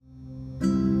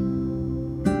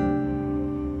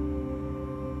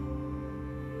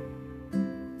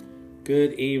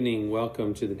Good evening.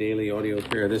 Welcome to the Daily Audio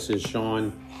Prayer. This is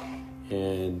Sean,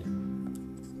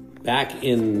 and back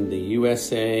in the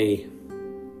USA,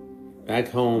 back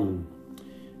home.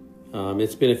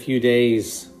 It's been a few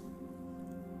days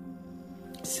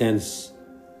since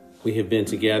we have been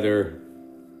together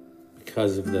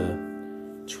because of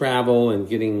the travel and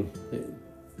getting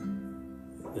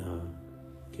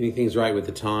things right with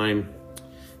the time.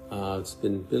 It's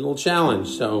been a little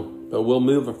challenge, but we'll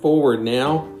move forward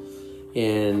now.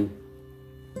 And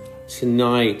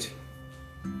tonight,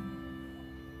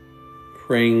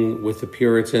 praying with the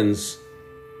Puritans,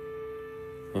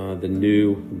 the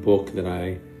new book that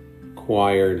I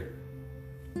acquired,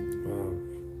 we're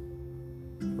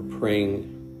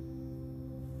praying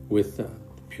with the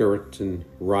Puritan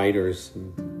writers.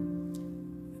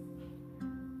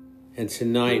 And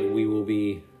tonight we will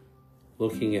be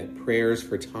looking at prayers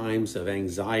for times of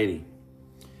anxiety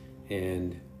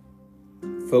and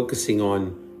focusing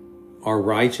on our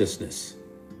righteousness.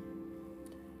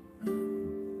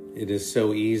 It is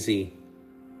so easy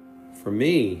for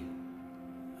me.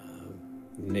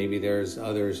 Maybe there's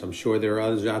others. I'm sure there are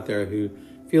others out there who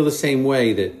feel the same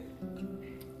way,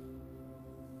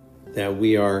 that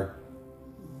we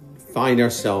find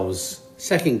ourselves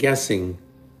second guessing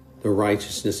the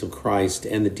righteousness of Christ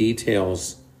and the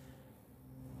details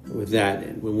with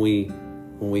that. When we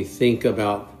think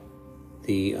about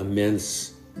the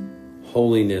immense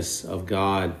holiness of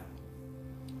God,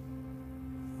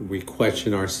 we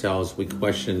question ourselves. We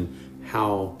question,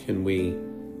 how can we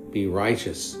be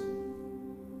righteous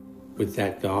with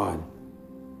that God?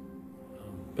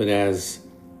 But as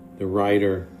the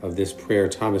writer of this prayer,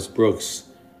 Thomas Brooks,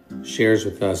 shares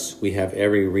with us, we have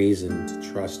every reason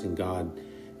to trust in God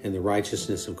and the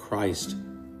righteousness of Christ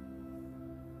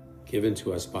given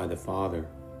to us by the Father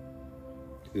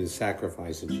through the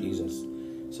sacrifice of Jesus.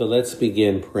 So let's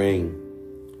begin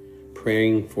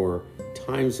praying for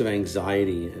times of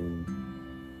anxiety,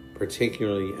 and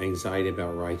particularly anxiety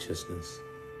about righteousness.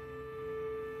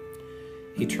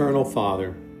 Eternal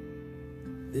Father,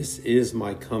 this is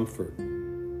my comfort,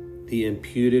 the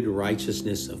imputed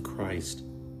righteousness of Christ.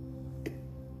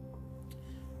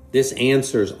 This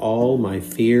answers all my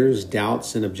fears,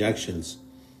 doubts, and objections.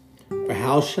 For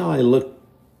how shall I look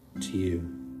to you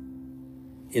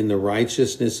in the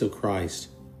righteousness of Christ?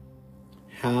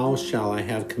 How shall I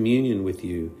have communion with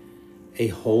you, a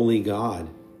holy God,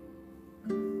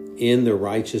 in the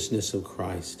righteousness of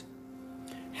Christ?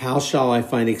 How shall I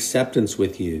find acceptance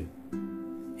with you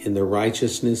in the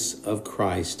righteousness of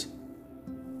Christ?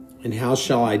 And how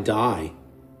shall I die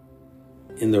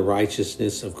in the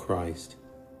righteousness of Christ?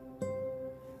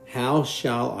 How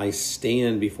shall I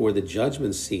stand before the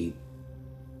judgment seat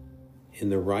in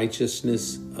the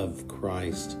righteousness of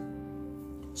Christ?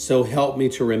 So help me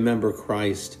to remember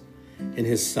Christ and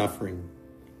his suffering,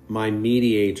 my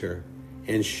mediator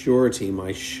and surety,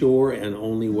 my sure and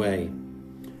only way.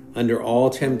 Under all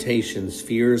temptations,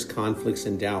 fears, conflicts,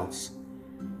 and doubts,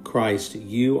 Christ,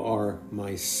 you are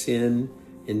my sin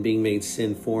in being made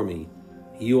sin for me.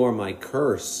 You are my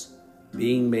curse,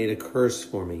 being made a curse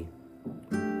for me.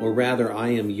 Or rather, I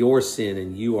am your sin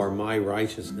and you are my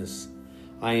righteousness.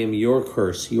 I am your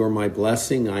curse, you are my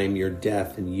blessing. I am your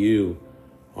death and you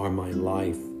are my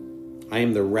life. I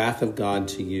am the wrath of God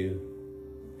to you,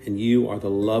 and you are the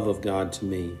love of God to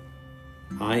me.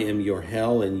 I am your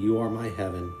hell and you are my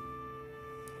heaven.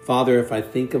 Father, if I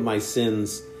think of my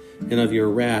sins and of your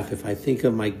wrath, if I think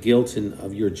of my guilt and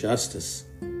of your justice,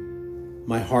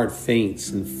 my heart faints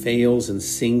and fails and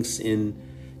sinks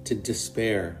into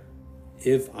despair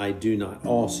if I do not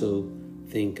also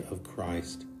think of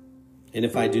Christ, and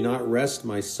if I do not rest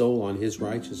my soul on his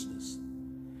righteousness.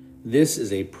 This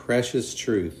is a precious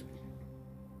truth,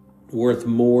 worth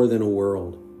more than a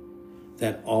world,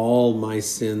 that all my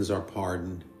sins are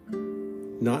pardoned,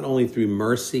 not only through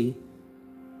mercy,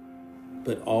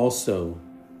 but also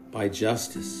by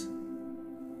justice.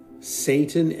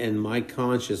 Satan and my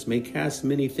conscience may cast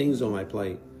many things on my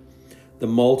plate, the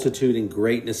multitude and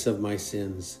greatness of my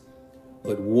sins,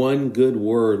 but one good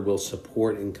word will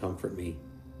support and comfort me.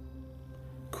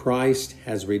 Christ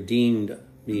has redeemed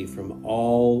me from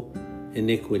all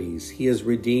iniquities. He has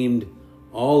redeemed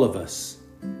all of us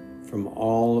from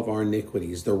all of our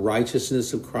iniquities. The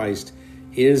righteousness of Christ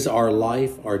is our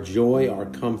life, our joy, our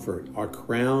comfort, our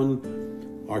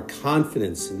crown, our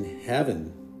confidence in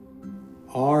heaven,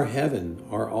 our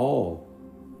all.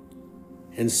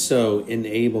 And so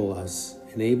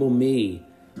enable me,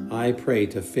 I pray,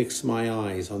 to fix my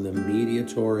eyes on the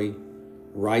mediatory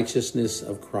righteousness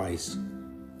of Christ.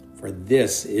 For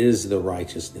this is the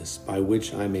righteousness by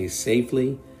which I may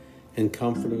safely and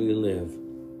comfortably live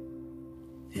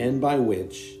and by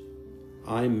which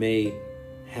I may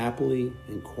happily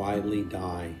and quietly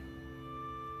die.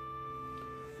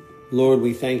 Lord,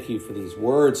 we thank you for these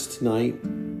words tonight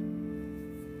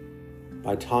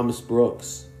by Thomas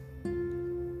Brooks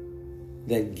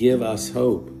that give us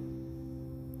hope.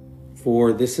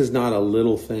 For this is not a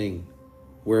little thing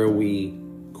where we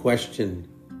question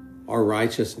our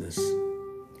righteousness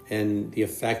and the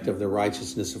effect of the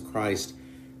righteousness of Christ.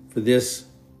 For this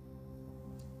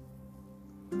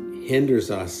hinders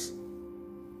us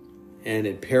and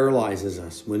it paralyzes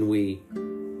us when we,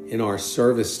 in our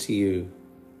service to you,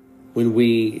 when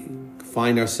we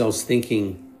find ourselves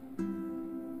thinking,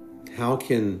 how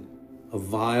can a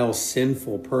vile,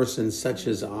 sinful person such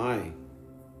as I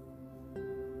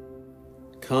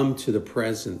come to the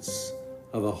presence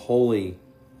of a holy,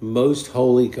 most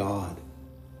holy God,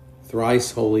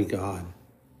 thrice holy God?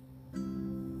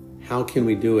 How can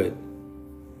we do it?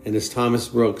 And as Thomas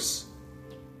Brooks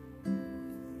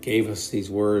gave us these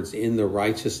words, in the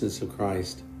righteousness of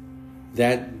Christ,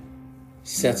 that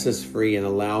sets us free and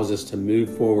allows us to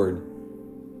move forward.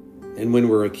 And when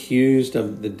we're accused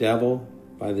of the devil,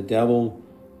 by the devil,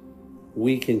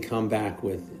 we can come back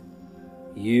with,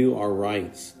 you are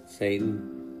right,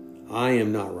 Satan. I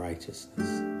am not righteousness.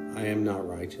 I am not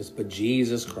righteous, but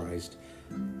Jesus Christ,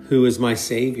 who is my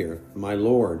Savior, my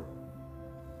Lord,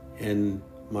 and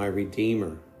my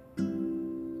Redeemer,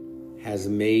 has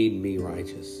made me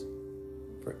righteous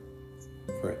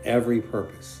for every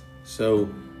purpose. So,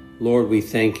 Lord, we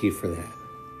thank you for that.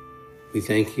 We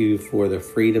thank you for the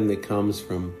freedom that comes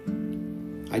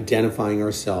from identifying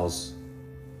ourselves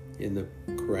in the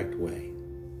correct way.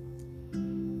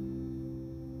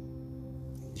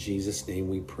 In Jesus' name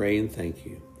we pray and thank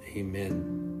you.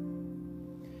 Amen.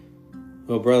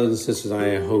 Well, brothers and sisters,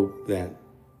 I hope that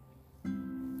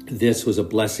this was a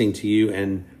blessing to you,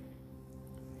 and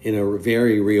in a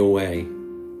very real way,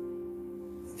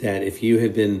 that if you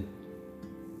had been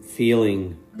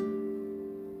feeling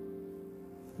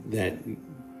that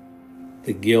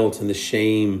the guilt and the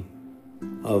shame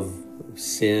of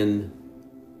sin,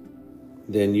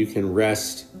 then you can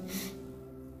rest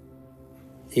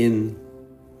in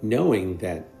knowing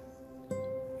that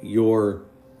your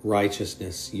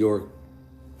righteousness, your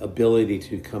ability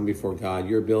to come before God,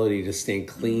 your ability to stand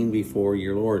clean before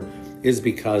your Lord is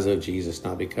because of Jesus,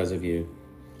 not because of you.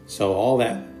 So all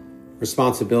that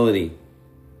responsibility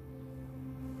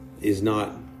is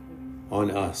not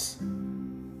on us.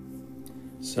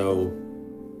 So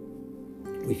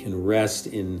we can rest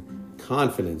in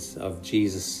confidence of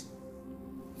Jesus'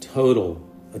 total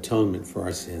atonement for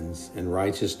our sins and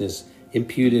righteousness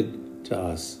imputed to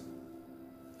us.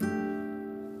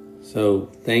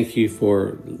 So thank you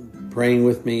for praying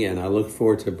with me, and I look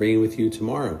forward to being with you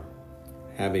tomorrow.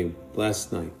 Have a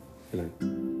blessed night. Good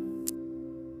night.